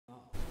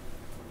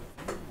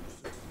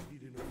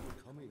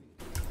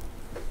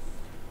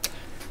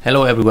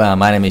Hello everyone,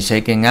 my name is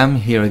Xeiken. I'm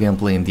here again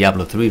playing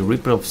Diablo 3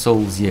 Reaper of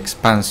Souls, the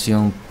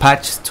expansion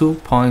patch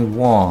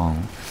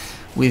 2.1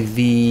 with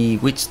the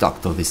Witch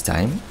Doctor this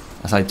time.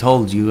 As I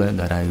told you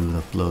that I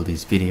would upload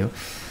this video.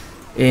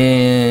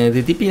 The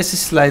DPS is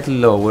slightly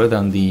lower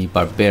than the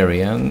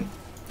Barbarian,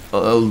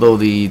 although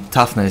the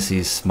toughness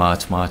is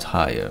much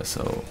higher,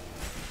 so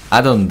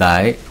I don't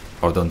die,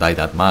 or don't die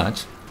that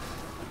much,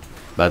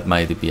 but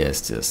my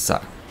DPS just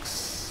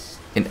sucks.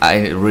 And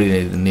I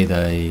really need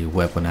a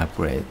weapon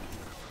upgrade.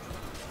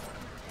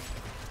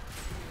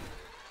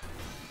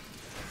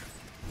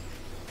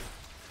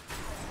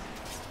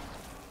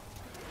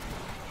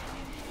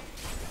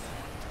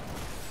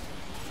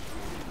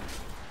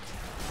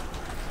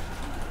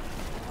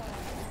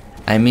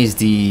 I miss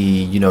the,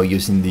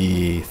 using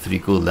the 3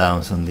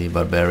 cooldowns on the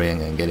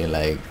Barbarian and getting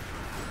like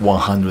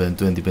 120%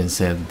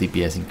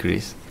 DPS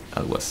increase.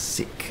 That was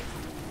sick.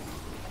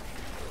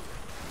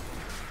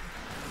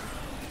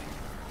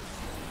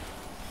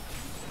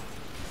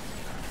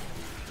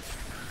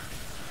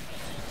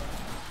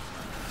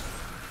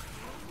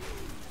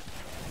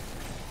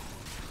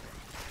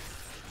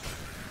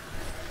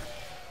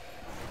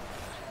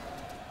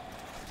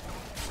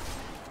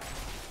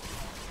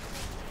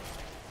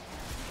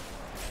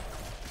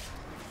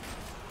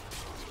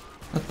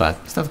 Not bad,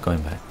 it's not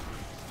going bad.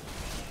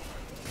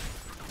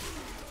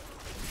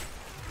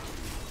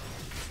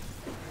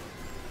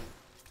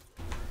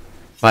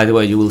 By the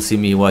way, you will see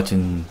me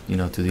watching,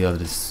 to the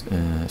other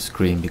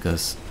screen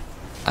because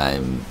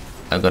I'm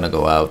gonna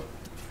go out,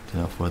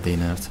 for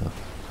dinner. So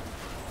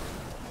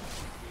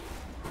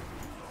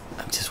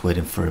I'm just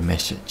waiting for a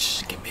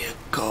message. Give me a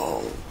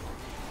call.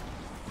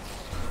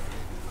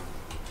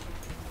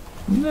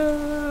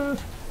 No.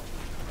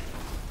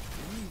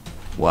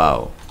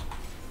 Wow.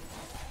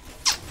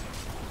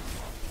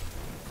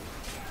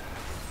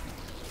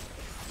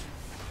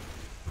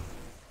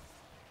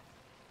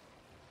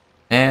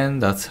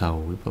 And that's how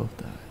we both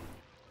die.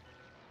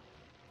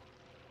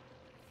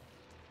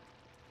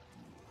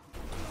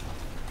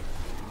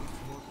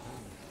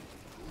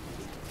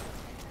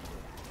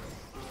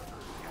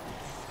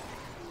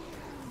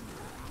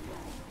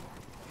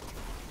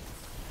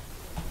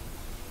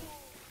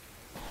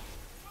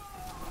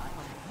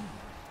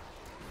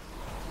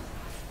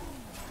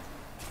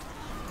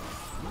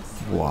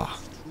 Wow.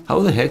 How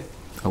the heck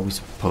are we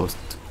supposed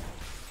to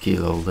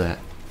kill all that?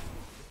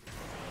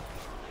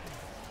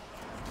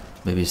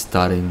 Maybe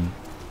starting,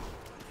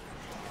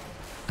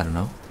 I don't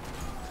know,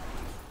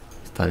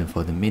 starting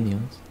for the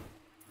minions.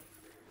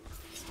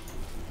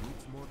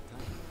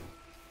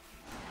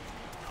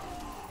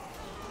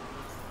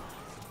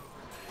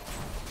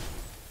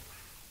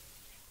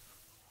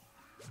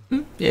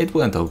 Yeah, it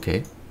went okay.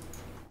 It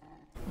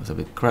was a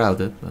bit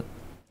crowded, but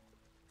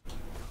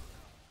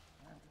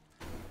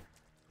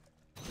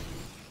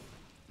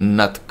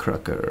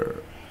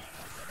Nutcracker.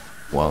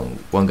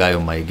 One guy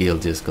on my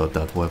guild just got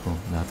that weapon,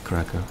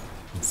 Nutcracker.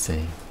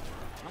 Insane.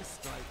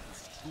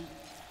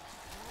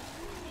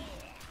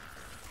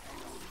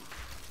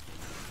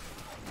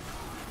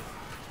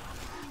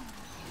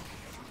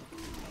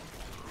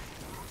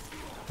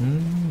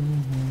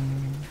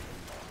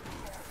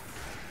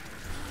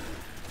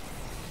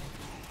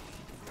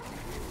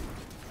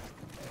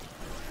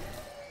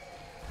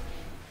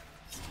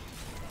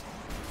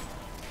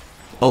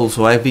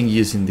 Also, I've been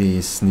using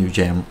this new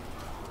gem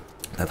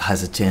that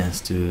has a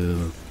chance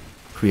to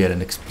create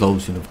an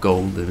explosion of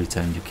gold every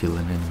time you kill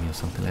an enemy or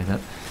something like that.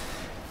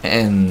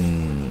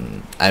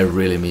 And I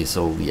really miss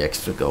all the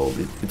extra gold.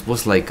 It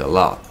was like a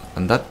lot,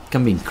 and that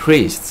can be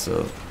increased,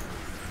 so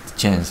the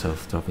chance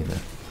of dropping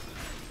that,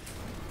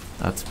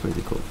 that's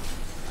pretty cool.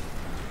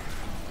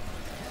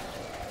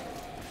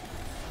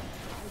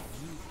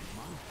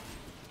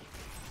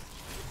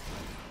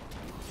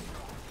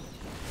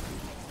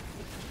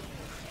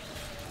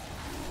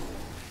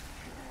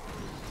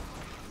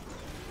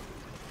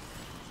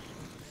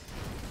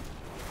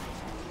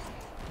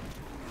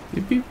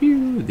 Pew pew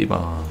pew, the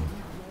bomb.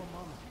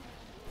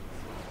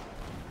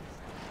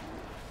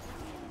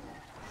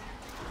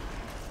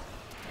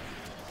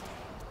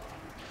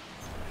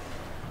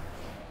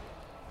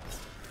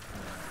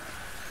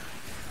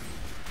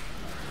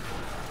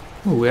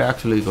 Oh, we're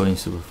actually going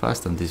super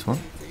fast on this one.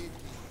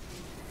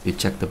 If you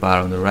check the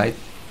bar on the right,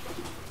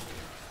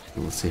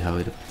 you will see how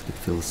it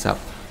fills up.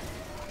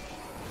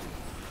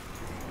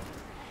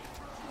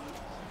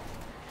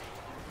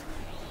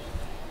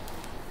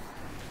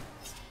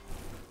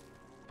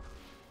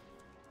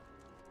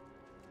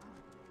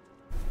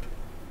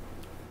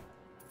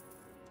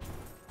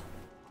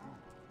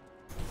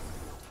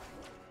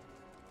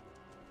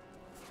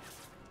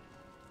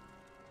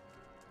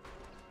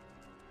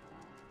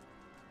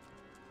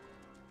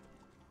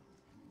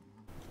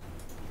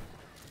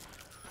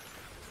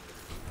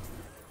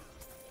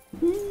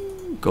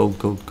 Gold,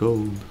 gold,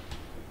 gold.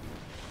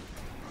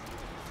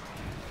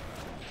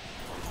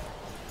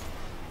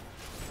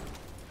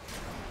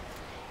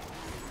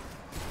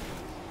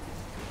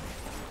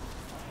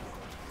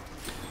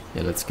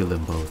 Yeah, let's kill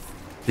them both.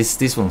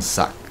 This one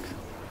suck.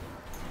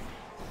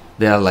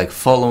 They are like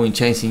following,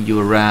 chasing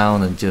you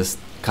around and just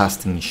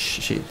casting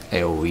shit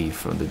AoE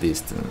from the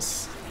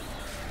distance.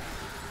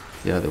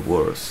 They are the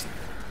worst.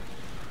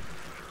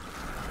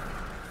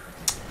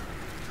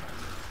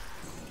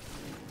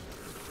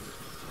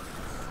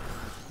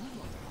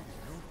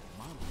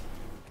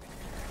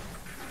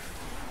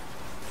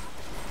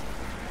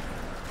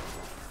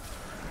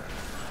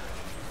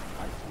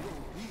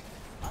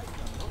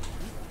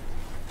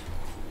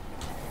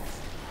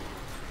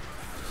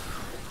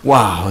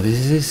 Wow,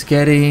 this is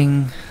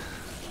getting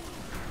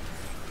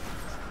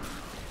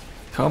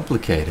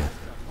complicated,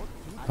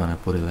 when I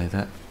put it like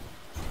that.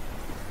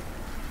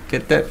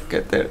 Get there,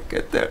 get there,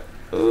 get there.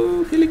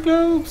 Oh, healing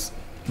globes.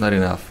 Not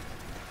enough.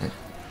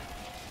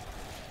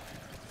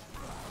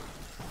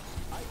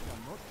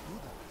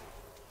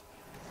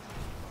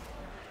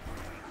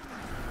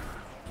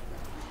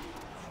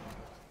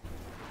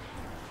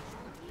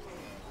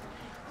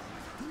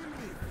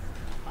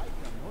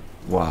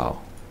 Wow.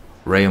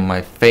 Ray on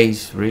my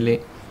face,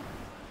 really?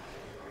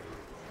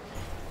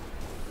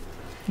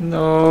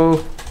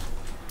 No.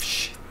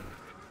 Shit.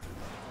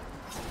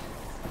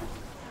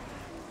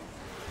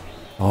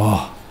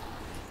 Oh.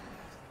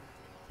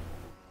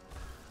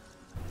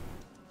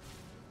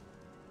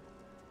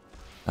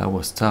 That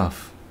was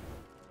tough.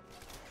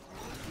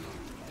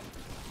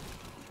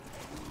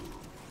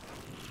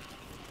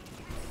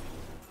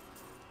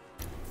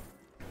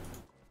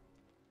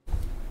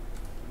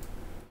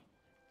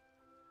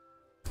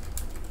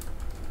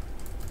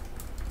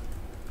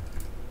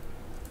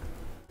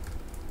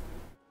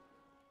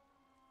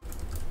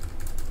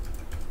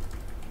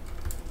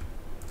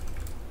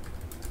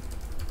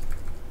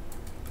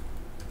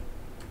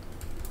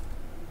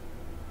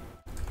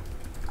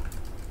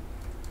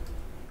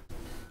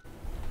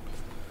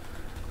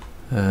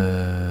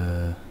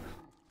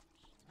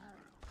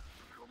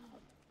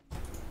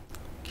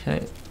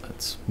 Okay,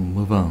 let's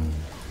move on.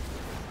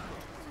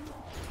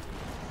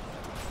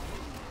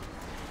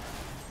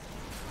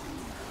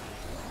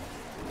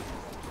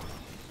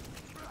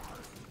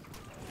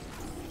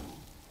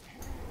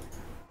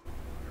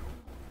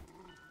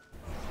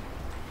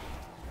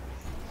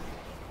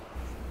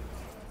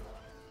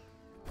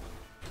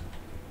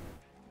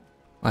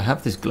 I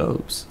have these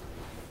globes.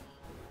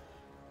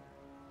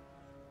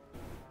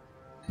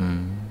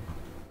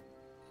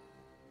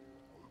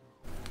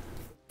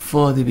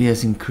 4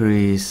 DPS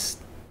increase.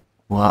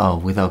 Wow,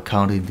 without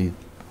counting the...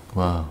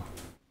 Wow.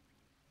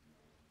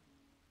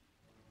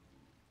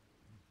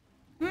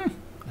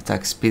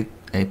 Attack speed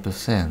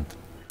 8%.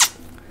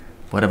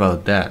 What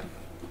about that?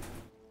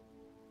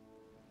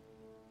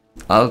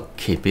 I'll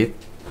keep it,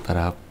 but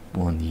I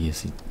won't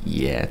use it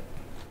yet.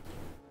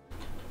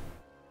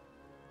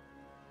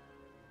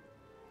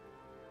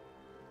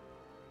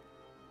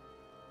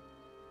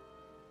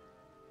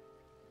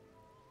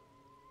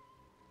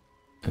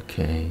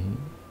 Okay.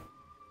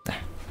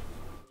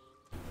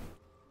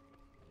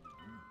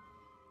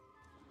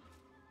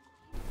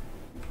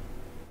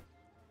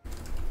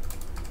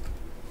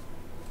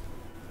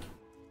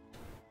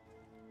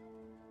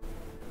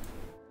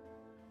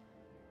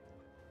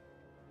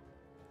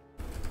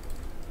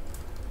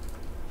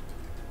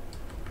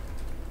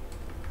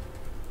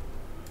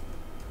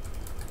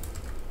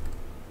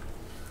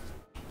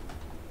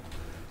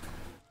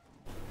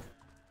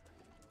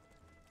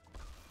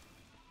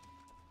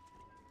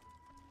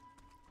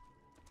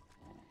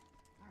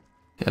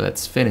 Okay,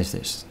 let's finish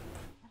this.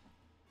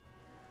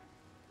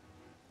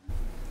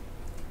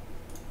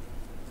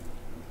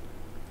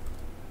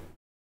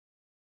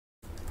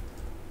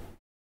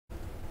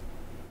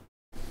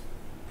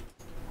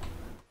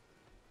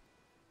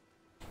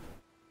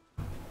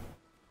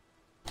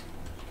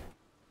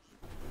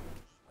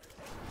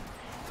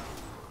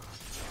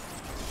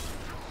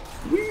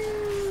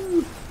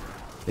 Woo!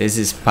 This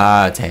is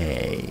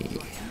party.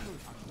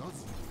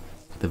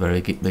 The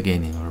very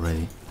beginning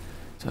already.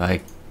 So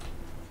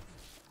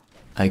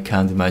I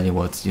can't imagine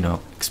what's, you know,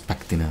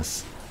 expecting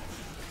us.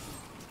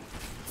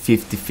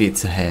 50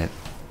 feet ahead.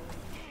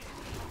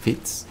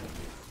 Feet?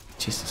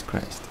 Jesus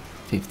Christ.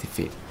 50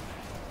 feet.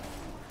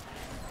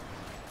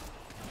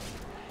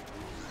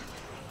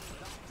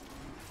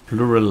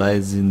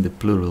 Pluralizing the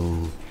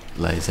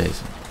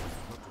pluralization.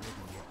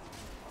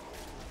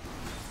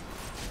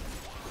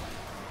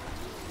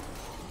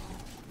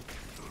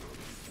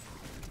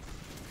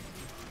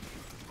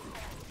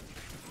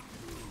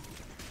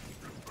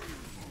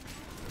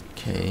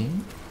 Okay.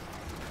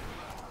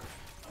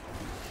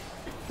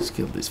 Let's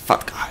kill this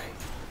fat guy.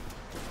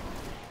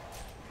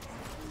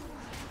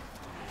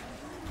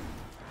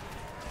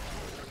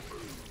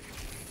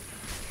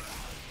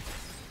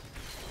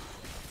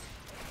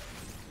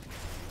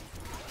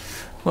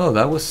 Well,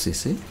 that was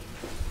easy.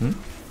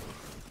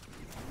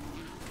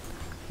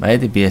 My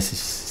DPS is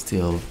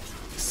still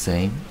the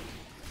same,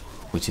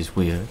 which is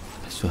weird.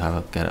 I should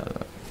have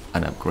got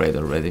an upgrade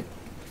already.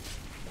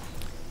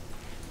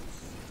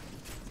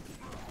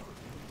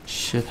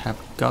 Should have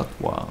got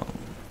one.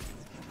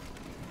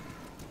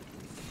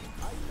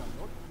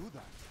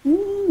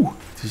 Ooh,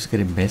 this is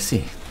getting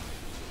messy.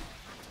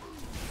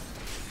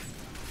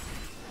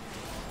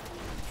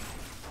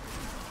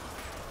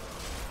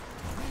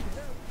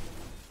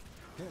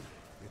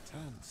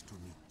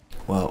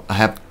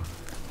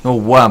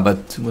 Not one,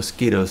 but 2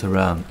 mosquitoes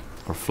around.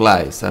 Or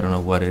flies, I don't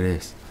know what it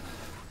is.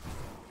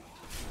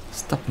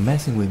 Stop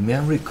messing with me,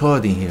 I'm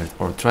recording here,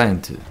 or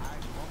trying to.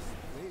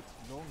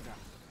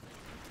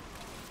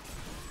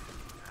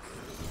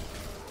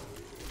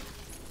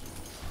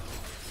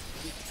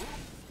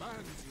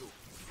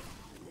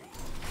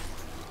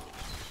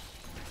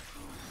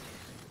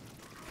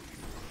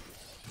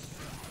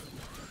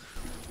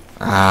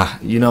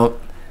 You know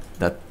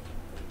that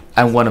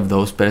I'm one of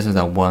those persons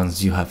that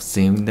once you have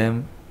seen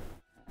them,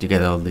 you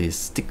get all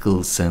these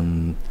tickles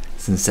and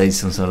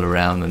sensations all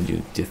around, and you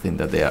think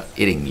that they are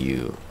eating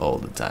you all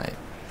the time.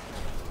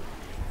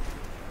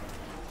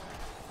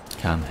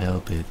 Can't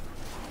help it.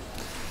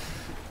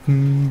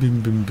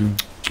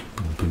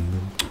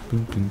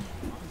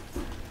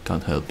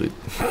 Can't help it.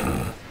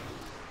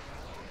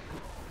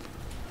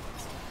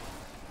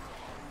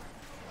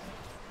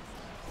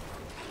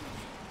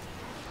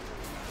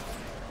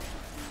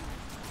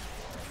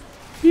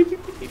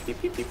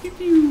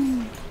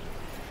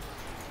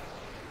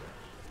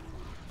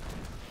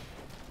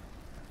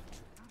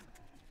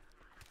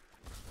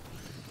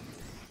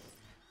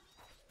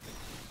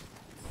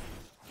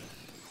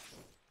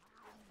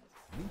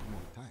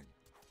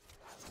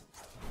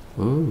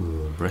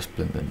 Ooh,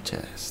 resplendent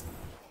chest.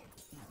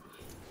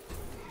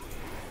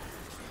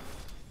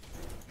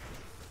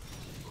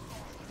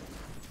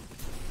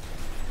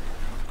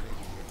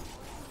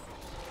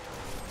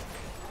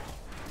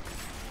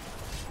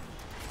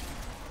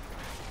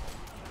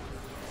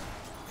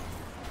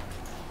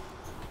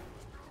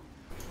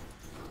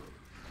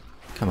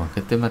 Come on,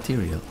 get the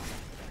material.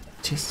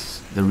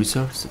 Just the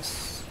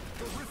resources.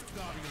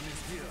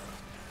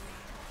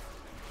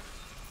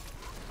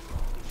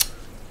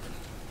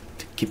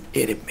 To keep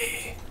eating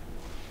me.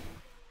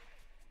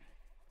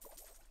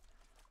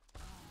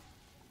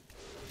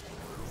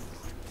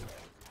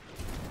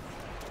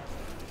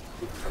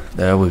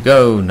 There we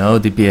go, no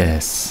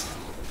DPS.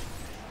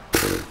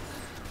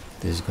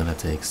 This is gonna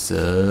take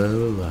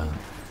so long.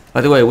 By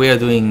the way, we are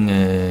doing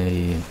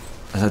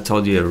as I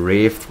told you, a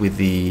rift with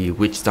the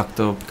witch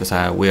doctor, because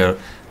we are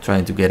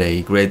trying to get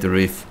a great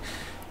rift,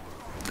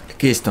 a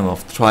keystone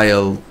of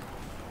trial,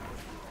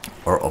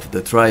 or of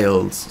the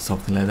trials,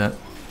 something like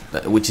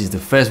that, which is the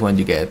first one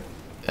you get,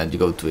 and you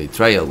go to a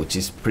trial, which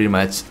is pretty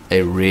much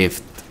a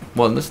rift.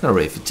 Well, it's not a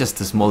rift, it's just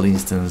a small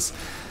instance,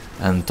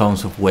 and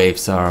tons of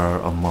waves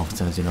of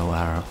monsters, you know,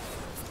 are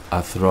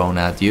thrown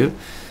at you,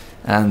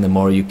 and the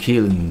more you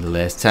kill in the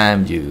less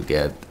time, you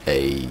get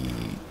a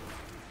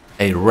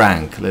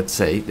rank. Let's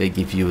say they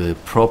give you a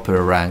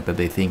proper rank that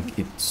they think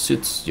it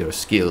suits your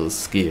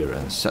skills, gear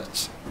and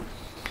such.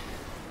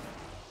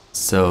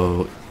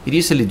 So it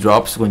usually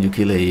drops when you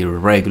kill a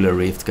regular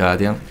Rift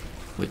Guardian,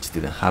 which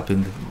didn't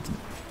happen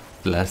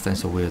the last time,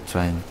 so we're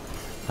trying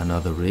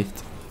another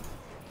Rift.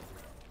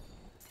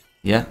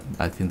 Yeah,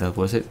 I think that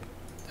was it.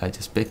 I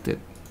just picked it.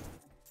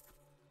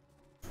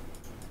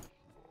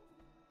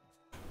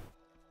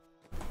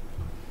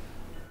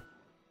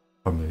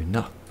 Or maybe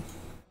not.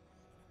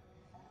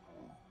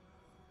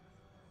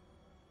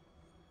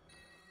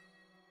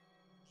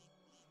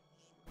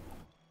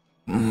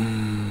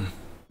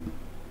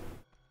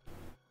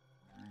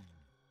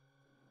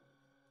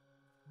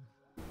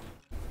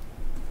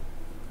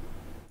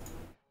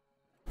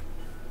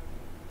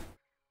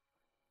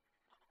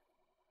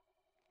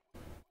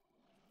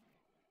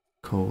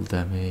 Cold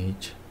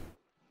damage.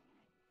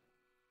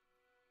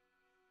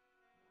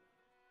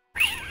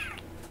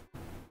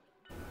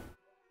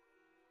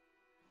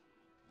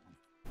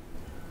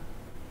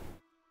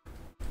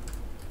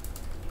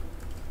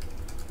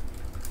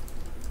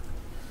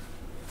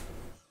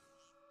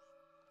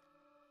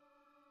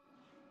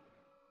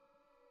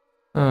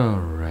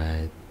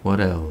 Alright, what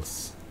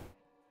else?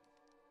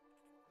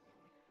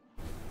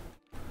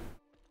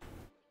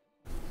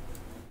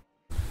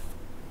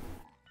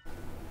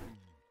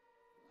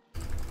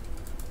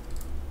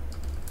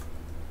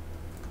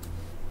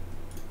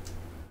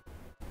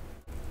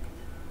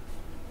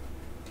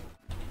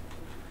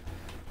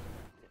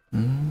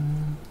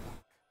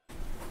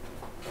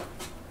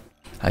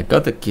 I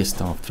got the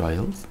keystone of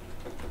trials.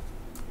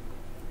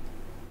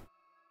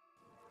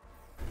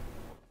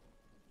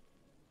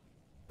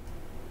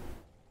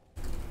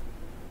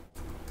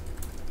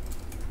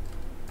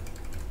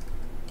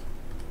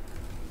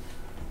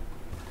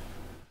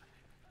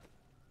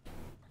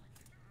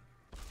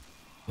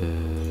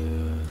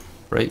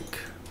 Break.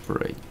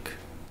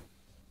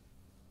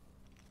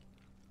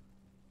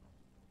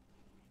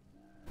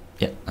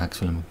 Yeah,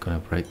 actually I'm gonna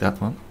break that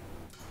one.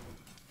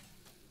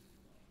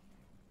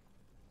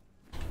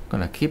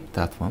 Gonna keep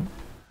that one.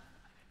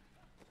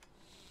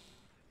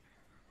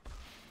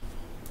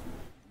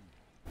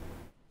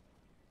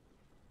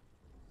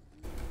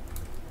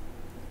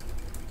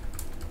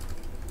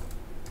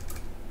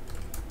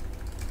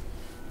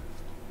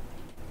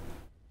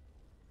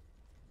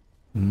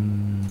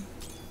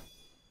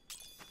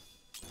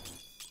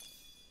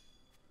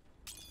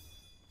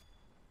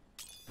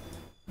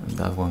 And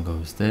that one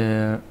goes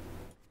there.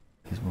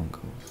 This one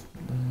goes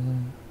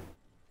there.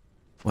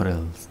 What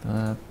else?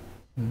 That.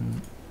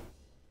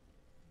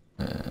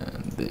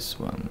 this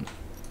one?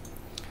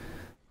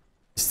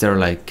 Is there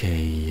like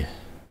a...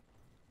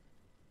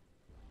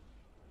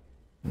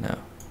 No.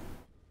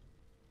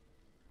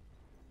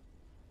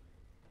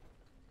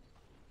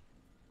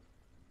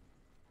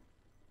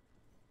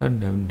 Oh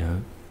no,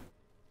 no.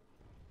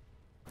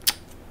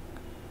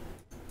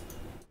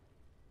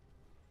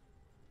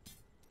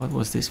 What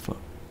was this for?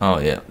 Oh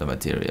yeah, the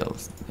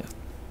materials. Yeah.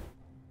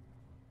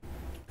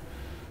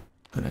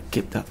 Gonna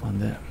keep that one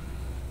there.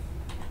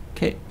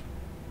 Okay.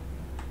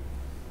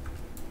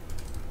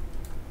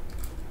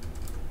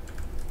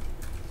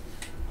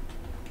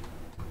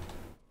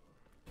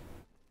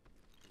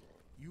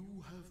 You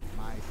have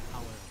my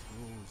power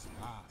grows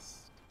fast.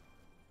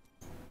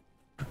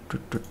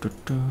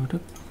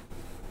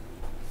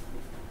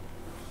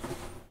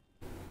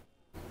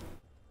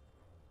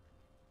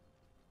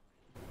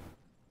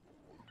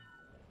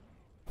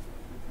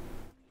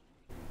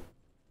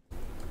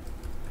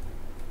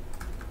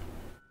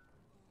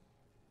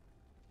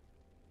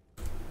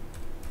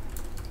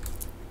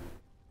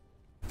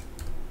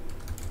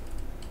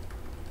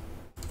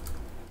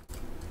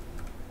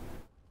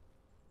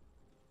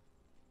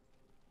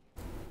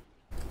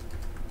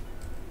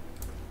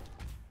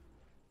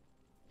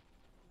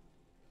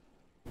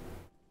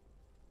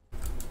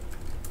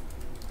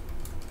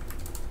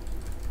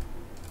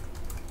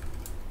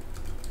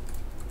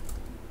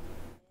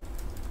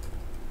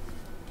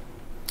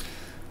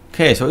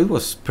 Okay, so it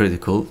was pretty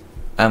cool.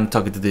 I'm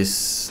talking to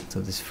this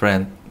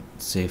friend,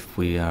 see if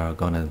we are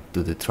gonna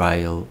do the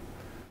trial,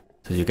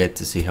 so you get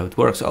to see how it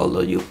works.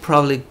 Although you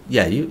probably,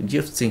 yeah,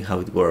 you've seen how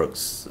it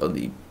works on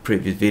the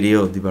previous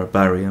video, the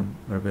barbarian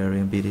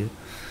video.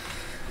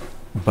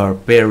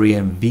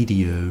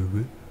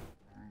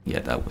 Yeah,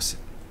 that was it.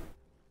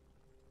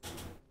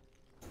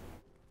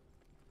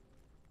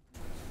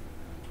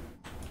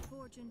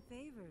 Fortune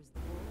favors the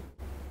bold.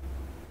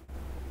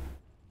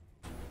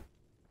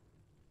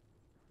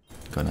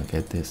 Gonna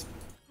get this.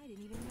 I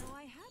didn't even know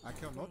I had. I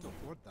cannot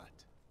afford that.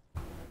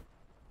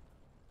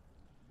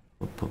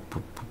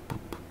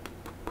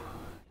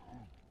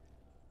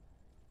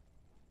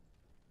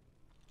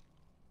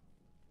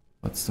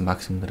 What's the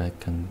maximum that I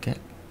can get?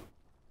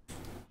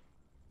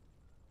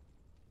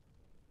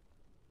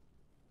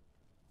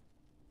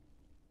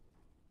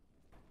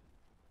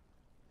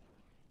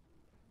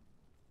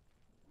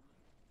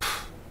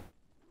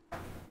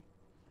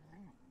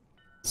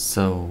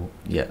 So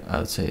yeah, I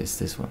would say it's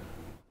this one.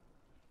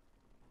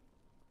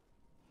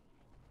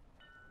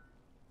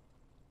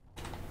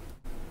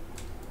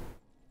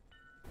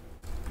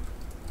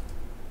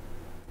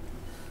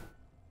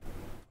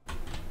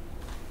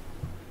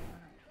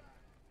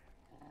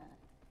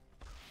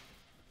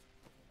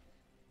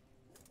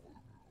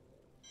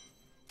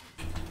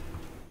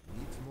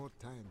 Needs more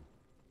time.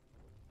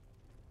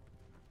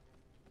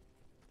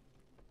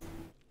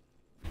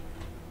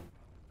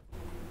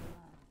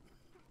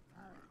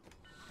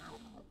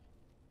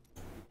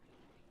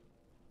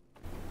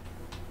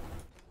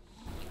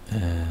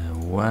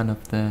 One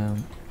of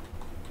them.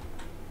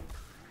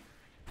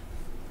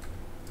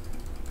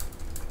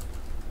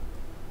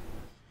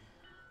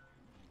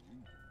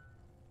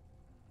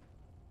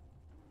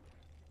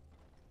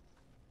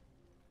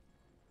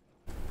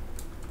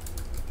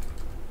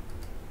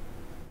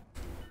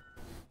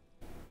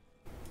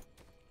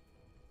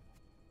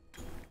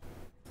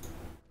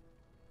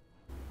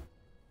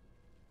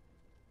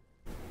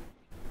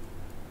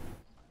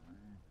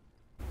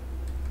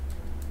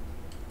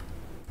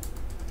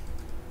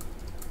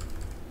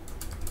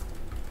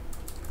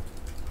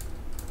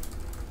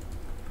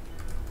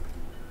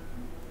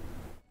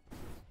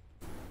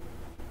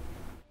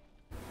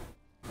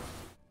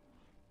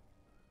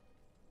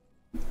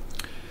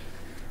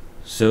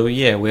 So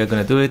yeah, we are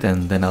gonna do it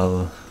and then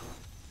I'll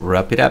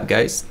wrap it up,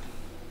 guys.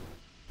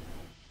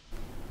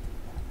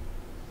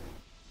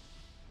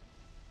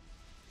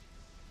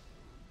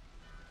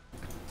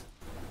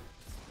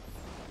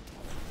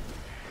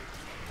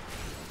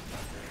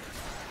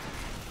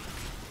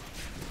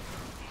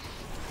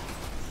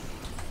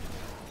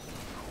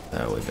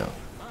 There we go.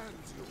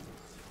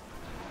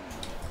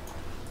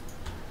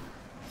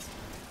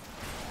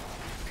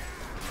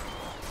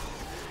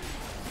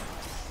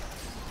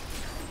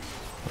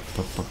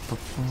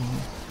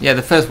 Yeah,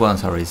 the first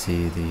ones are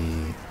easy.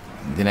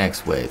 The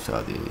next waves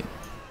are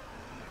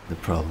the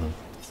problem.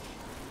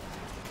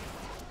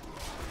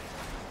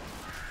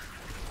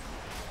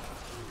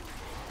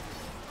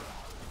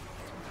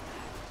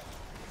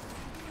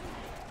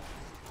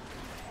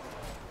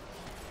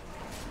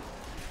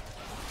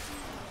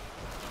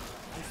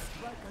 I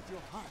strike at your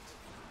heart.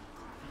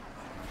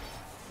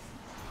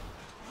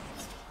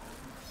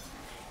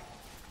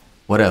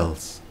 What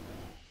else?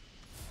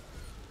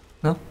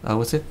 No, that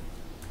was it.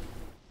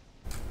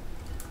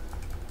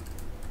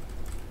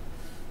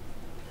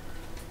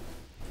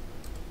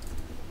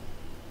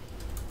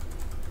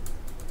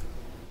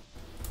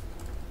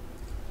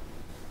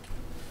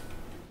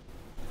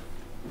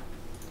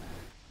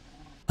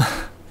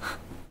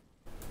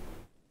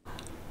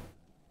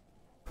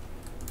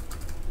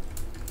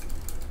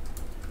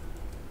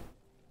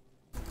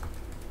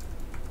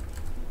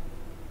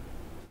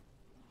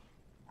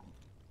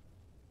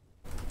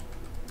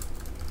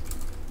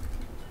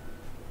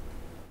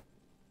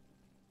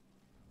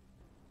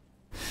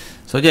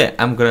 So yeah,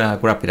 I'm gonna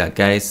wrap it up,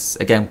 guys.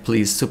 Again,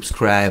 please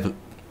subscribe,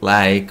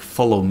 like,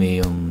 follow me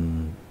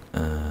on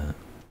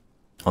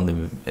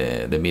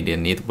the media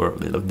network,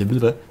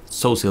 the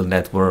social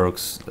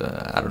networks.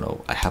 I don't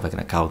know. I have an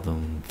account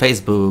on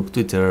Facebook,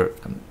 Twitter,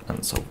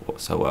 and so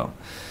well.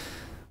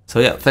 So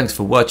yeah, thanks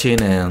for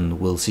watching, and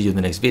we'll see you in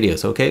the next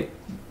videos. Okay,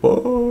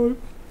 bye.